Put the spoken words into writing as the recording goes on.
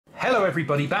Hello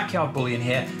everybody, Backyard Bullion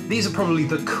here. These are probably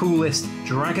the coolest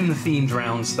dragon-themed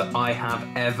rounds that I have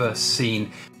ever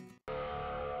seen.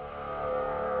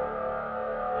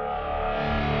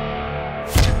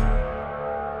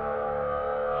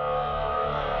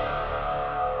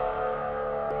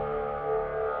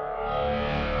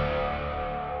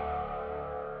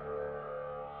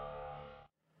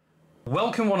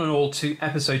 Welcome one and all to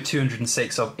episode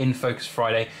 206 of In Focus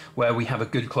Friday, where we have a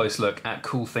good close look at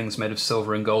cool things made of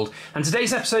silver and gold. And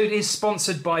today's episode is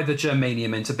sponsored by the Germania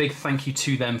Mint. A big thank you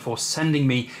to them for sending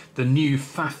me the new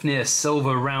Fafnir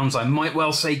silver rounds. I might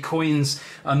well say coins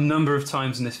a number of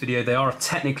times in this video. They are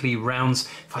technically rounds.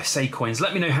 If I say coins,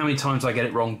 let me know how many times I get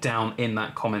it wrong down in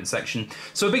that comment section.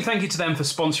 So a big thank you to them for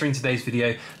sponsoring today's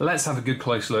video. Let's have a good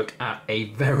close look at a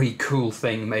very cool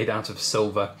thing made out of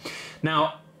silver.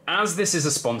 Now, as this is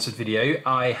a sponsored video,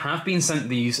 I have been sent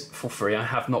these for free. I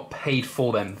have not paid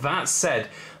for them. That said,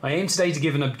 I aim today to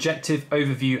give an objective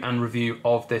overview and review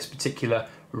of this particular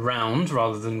round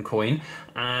rather than coin,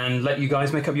 and let you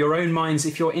guys make up your own minds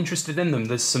if you're interested in them.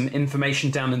 There's some information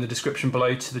down in the description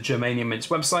below to the Germania Mint's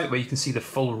website where you can see the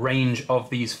full range of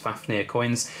these Fafnir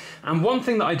coins. And one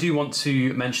thing that I do want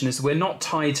to mention is we're not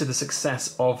tied to the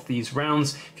success of these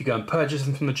rounds. If you go and purchase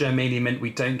them from the Germania Mint, we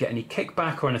don't get any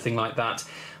kickback or anything like that.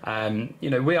 You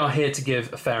know, we are here to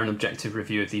give a fair and objective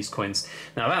review of these coins.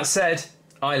 Now that said,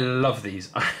 I love these.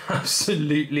 I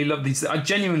absolutely love these. I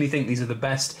genuinely think these are the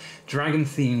best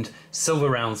dragon-themed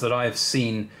silver rounds that I have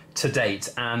seen to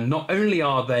date. And not only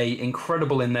are they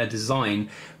incredible in their design,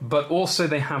 but also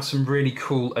they have some really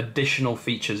cool additional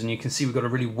features. And you can see we've got a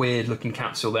really weird looking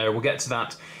capsule there. We'll get to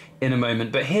that in a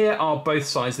moment. But here are both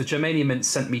sides. The Germania Mint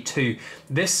sent me two.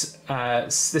 This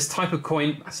type of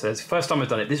coin, says first time I've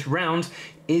done it, this round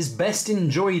is best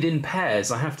enjoyed in pairs,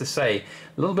 I have to say.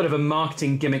 A little bit of a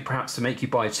marketing gimmick perhaps to make you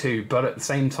buy two, but at the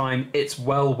same time it's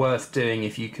well worth doing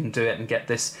if you can do it and get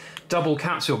this double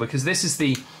capsule, because this is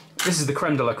the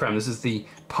creme de la creme. This is the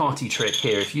party trick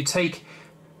here. If you take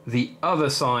the other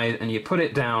side and you put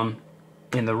it down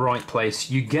in the right place,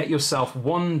 you get yourself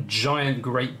one giant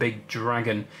great big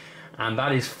dragon, and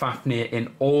that is Fafnir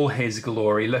in all his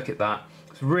glory. Look at that.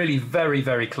 It's really very,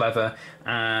 very clever,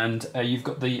 and you've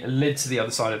got the lid to the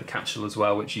other side of the capsule as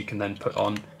well, which you can then put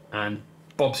on, and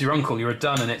Bob's your uncle, you're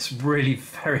done, and it's really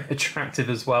very attractive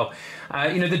as well.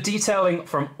 You know, the detailing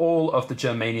from all of the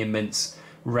Germania Mint's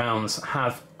rounds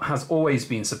has always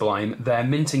been sublime. Their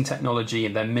minting technology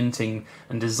and their minting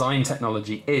and design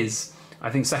technology is, I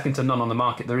think, second to none on the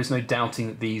market. There is no doubting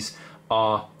that these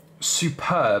are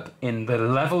superb in the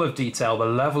level of detail, the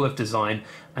level of design,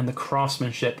 and the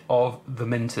craftsmanship of the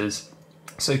minters.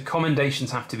 So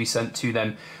commendations have to be sent to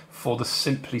them for the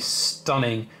simply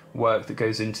stunning work that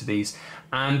goes into these.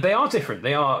 And they are different.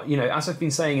 They are, you know, as I've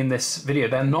been saying in this video,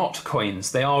 they're not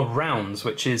coins, they are rounds,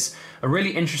 which is a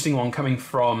really interesting one coming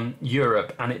from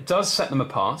Europe, and it does set them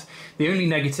apart. The only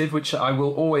negative, which I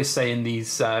will always say in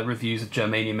these reviews of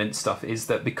Germania Mint stuff, is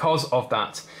that because of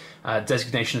that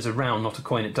designation as a round, not a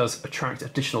coin, it does attract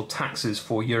additional taxes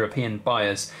for European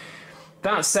buyers.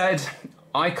 That said,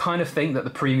 I kind of think that the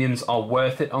premiums are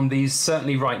worth it on these.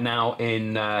 Certainly right now in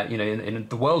you know, in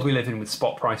the world we live in, with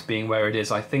spot price being where it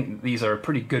is, I think these are a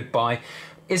pretty good buy.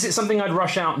 Is it something I'd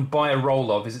rush out and buy a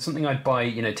roll of? Is it something I'd buy,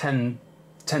 you know, 10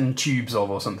 tubes of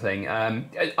or something?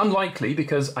 Unlikely,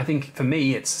 because I think for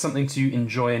me it's something to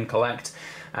enjoy and collect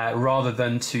rather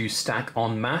than to stack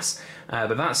en masse.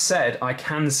 But that said, I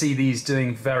can see these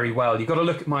doing very well. You've got to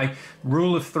look at my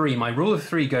rule of three. My rule of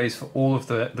three goes for all of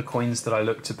the coins that I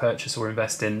look to purchase or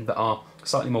invest in that are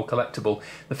slightly more collectible.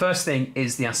 The first thing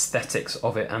is the aesthetics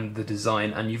of it and the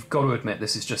design, and you've got to admit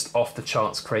this is just off the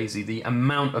charts crazy. The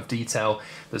amount of detail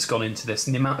that's gone into this,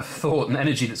 and the amount of thought and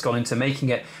energy that's gone into making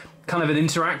it kind of an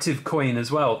interactive coin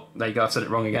as well. There you go, I've said it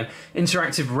wrong again.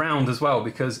 Interactive round as well,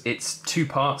 because it's two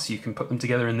parts. You can put them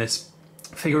together in this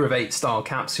figure of eight style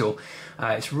capsule.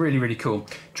 It's really, really cool.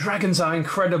 Dragons are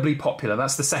incredibly popular.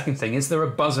 That's the second thing. Is there a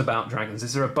buzz about dragons?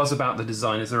 Is there a buzz about the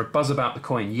design? Is there a buzz about the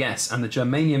coin? Yes, and the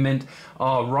Germania Mint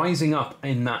are rising up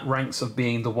in that ranks of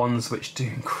being the ones which do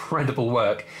incredible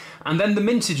work. And then the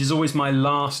mintage is always my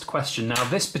last question. Now,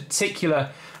 this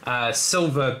particular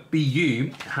silver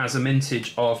BU has a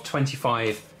mintage of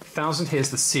 25,000. Here's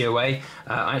the COA.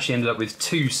 I actually ended up with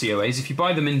two COAs. If you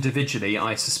buy them individually,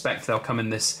 I suspect they'll come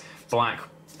in this black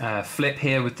flip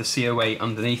here with the COA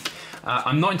underneath.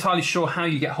 I'm not entirely sure how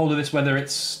you get hold of this, whether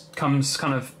it comes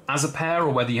kind of as a pair or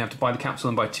whether you have to buy the capsule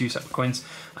and buy two separate coins.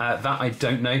 That I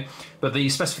don't know. But the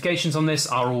specifications on this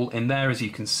are all in there, as you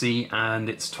can see, and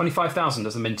it's 25,000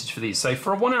 as a mintage for these. So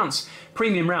for a 1 ounce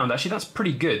premium round, actually that's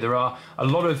pretty good. There are a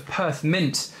lot of Perth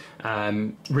Mint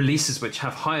releases which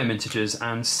have higher mintages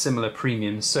and similar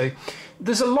premiums. So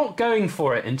there's a lot going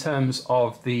for it in terms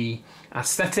of the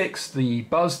aesthetics, the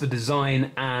buzz, the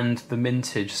design, and the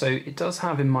mintage. So it does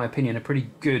have, in my opinion, a pretty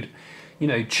good,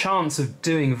 chance of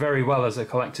doing very well as a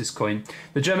collector's coin.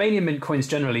 The Germanian mint coins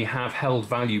generally have held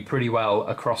value pretty well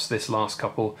across this last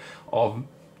couple of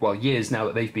years now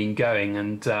that they've been going,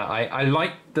 and I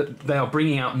like that they are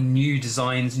bringing out new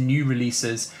designs, new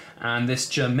releases, and this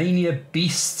Germania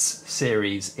Beasts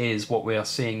series is what we are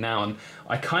seeing now, and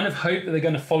I kind of hope that they're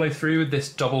going to follow through with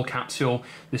this double capsule,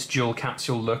 this dual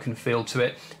capsule look and feel to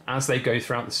it as they go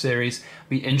throughout the series.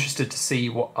 Be interested to see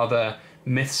what other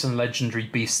myths and legendary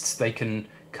beasts they can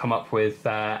come up with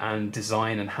and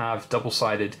design and have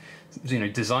double-sided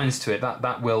designs to it.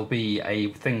 That will be a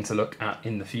thing to look at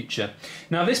in the future.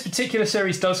 Now, this particular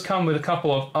series does come with a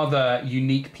couple of other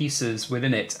unique pieces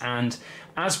within it, and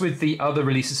as with the other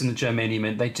releases in the Germania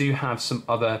Mint, they do have some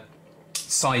other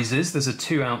sizes. There's a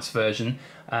 2-ounce version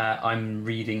I'm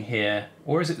reading here,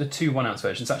 or is it the 2 1-ounce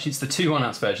versions? Actually, it's the 2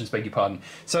 1-ounce versions, beg your pardon.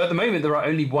 So at the moment there are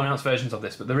only 1-ounce versions of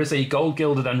this, but there is a gold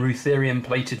gilded and ruthenium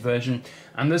plated version,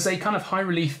 and there's a kind of high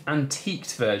relief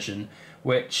antiqued version,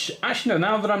 which actually, no,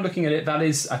 now that I'm looking at it, that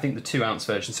is, I think, the 2-ounce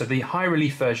version. So the high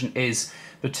relief version is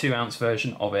the 2-ounce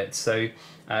version of it. So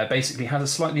basically has a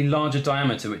slightly larger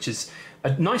diameter, which is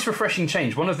a nice refreshing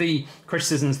change. One of the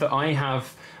criticisms that I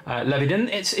have levied, and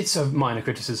it's a minor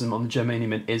criticism on the Germania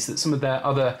Mint, is that some of their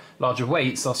other larger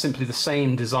weights are simply the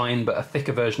same design but a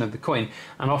thicker version of the coin,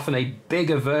 and often a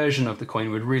bigger version of the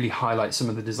coin would really highlight some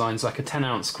of the designs. Like a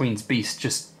 10-ounce Queen's Beast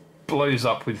just blows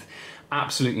up with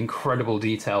absolute incredible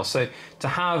detail. So to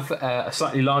have a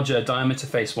slightly larger diameter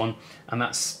face one, and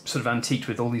that's sort of antiqued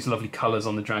with all these lovely colours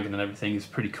on the dragon and everything, is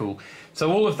pretty cool.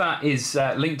 So all of that is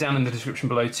linked down in the description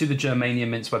below to the Germania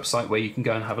Mint's website, where you can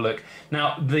go and have a look.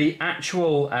 Now, the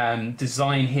actual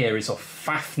design here is of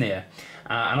Fafnir,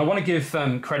 and I want to give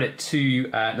credit to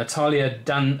Natalia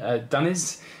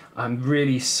Daniz. I'm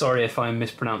really sorry if I'm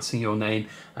mispronouncing your name,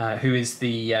 who is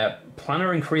the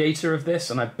planner and creator of this,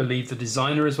 and I believe the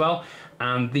designer as well.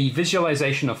 And the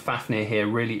visualization of Fafnir here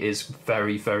really is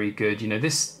very, very good.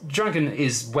 This dragon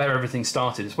is where everything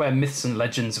started. It's where myths and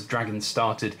legends of dragons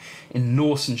started in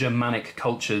Norse and Germanic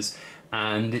cultures,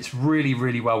 and it's really,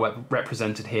 really well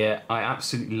represented here. I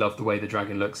absolutely love the way the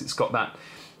dragon looks. It's got that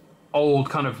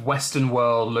old kind of Western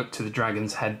world look to the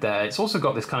dragon's head there. It's also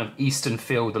got this kind of Eastern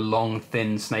feel with a long,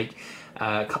 thin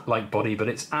snake-like body, but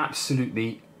it's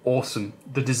absolutely awesome.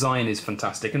 The design is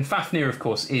fantastic, and Fafnir, of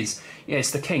course, it's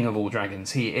the king of all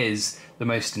dragons. He is the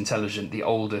most intelligent, the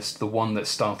oldest, the one that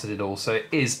started it all. So it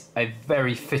is a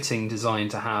very fitting design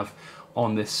to have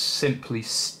on this simply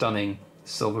stunning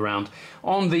silver round.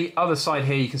 On the other side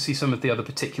here, you can see some of the other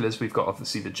particulars. We've got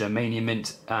obviously the Germania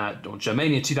Mint, or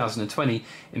Germania 2020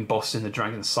 embossed in the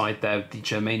dragon's side there, the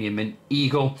Germania Mint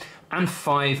eagle, and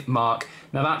 5 mark.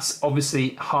 Now that's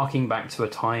obviously harking back to a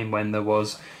time when there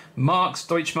was marks,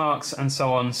 Deutschmarks, and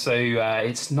so on. So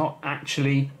it's not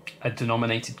actually a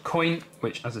denominated coin,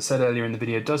 which, as I said earlier in the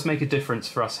video, does make a difference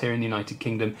for us here in the United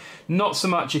Kingdom. Not so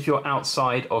much if you're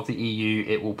outside of the EU.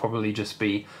 It will probably just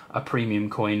be a premium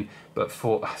coin, but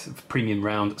for premium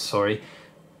round, sorry.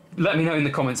 Let me know in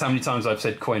the comments how many times I've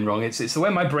said coin wrong. It's the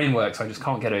way my brain works. I just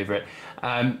can't get over it.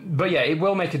 But yeah, it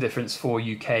will make a difference for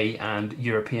UK and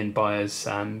European buyers.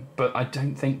 But I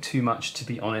don't think too much, to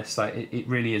be honest. It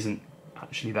really isn't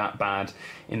actually that bad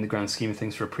in the grand scheme of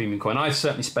things for a premium coin. I've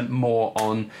certainly spent more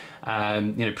on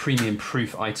premium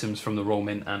proof items from the Royal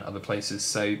Mint and other places.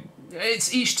 So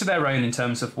it's each to their own in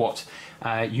terms of what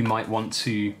you might want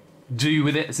to do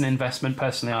with it as an investment.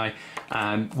 Personally,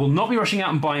 I will not be rushing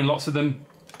out and buying lots of them.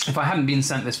 If I hadn't been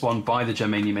sent this one by the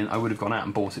Germania Mint, I would have gone out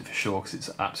and bought it for sure, because it's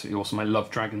absolutely awesome. I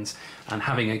love dragons, and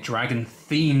having a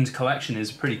dragon-themed collection is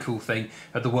a pretty cool thing.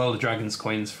 Had the World of Dragons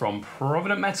coins from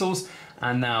Provident Metals,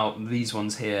 and now these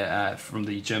ones here from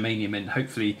the Germania Mint.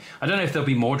 Hopefully, I don't know if there'll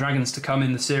be more dragons to come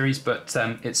in the series, but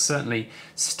it's certainly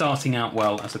starting out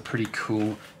well as a pretty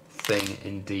cool thing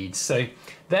indeed. So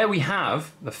there we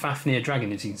have the Fafnir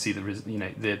dragon. As you can see,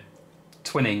 the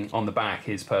twinning on the back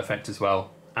is perfect as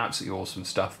well. Absolutely awesome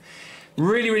stuff.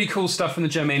 Really, really cool stuff from the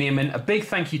Germania Mint. A big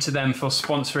thank you to them for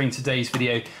sponsoring today's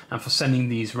video and for sending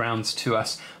these rounds to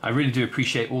us. I really do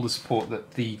appreciate all the support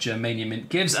that the Germania Mint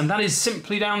gives, and that is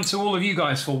simply down to all of you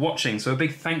guys for watching. So a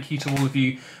big thank you to all of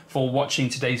you for watching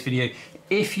today's video.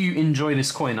 If you enjoy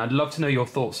this coin, I'd love to know your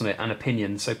thoughts on it and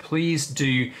opinions. So please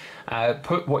do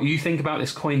put what you think about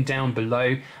this coin down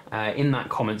below in that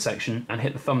comment section, and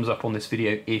hit the thumbs up on this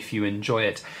video if you enjoy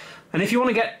it. And if you want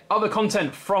to get other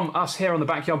content from us here on the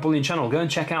Backyard Bullion channel, go and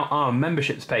check out our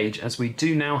memberships page, as we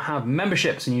do now have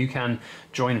memberships, and you can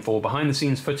join for behind the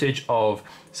scenes footage of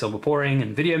silver pouring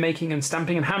and video making and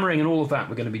stamping and hammering and all of that.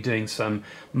 We're going to be doing some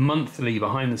monthly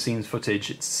behind the scenes footage.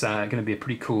 It's going to be a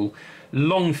pretty cool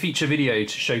long feature video to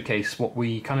showcase what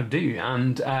we kind of do,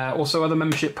 and also other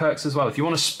membership perks as well. If you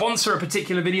want to sponsor a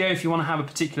particular video, if you want to have a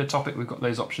particular topic, we've got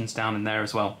those options down in there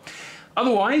as well.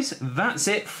 Otherwise, that's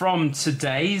it from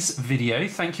today's video.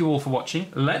 Thank you all for watching.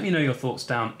 Let me know your thoughts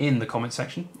down in the comment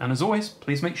section. And as always,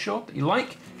 please make sure that you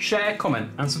like, share,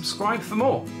 comment, and subscribe for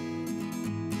more.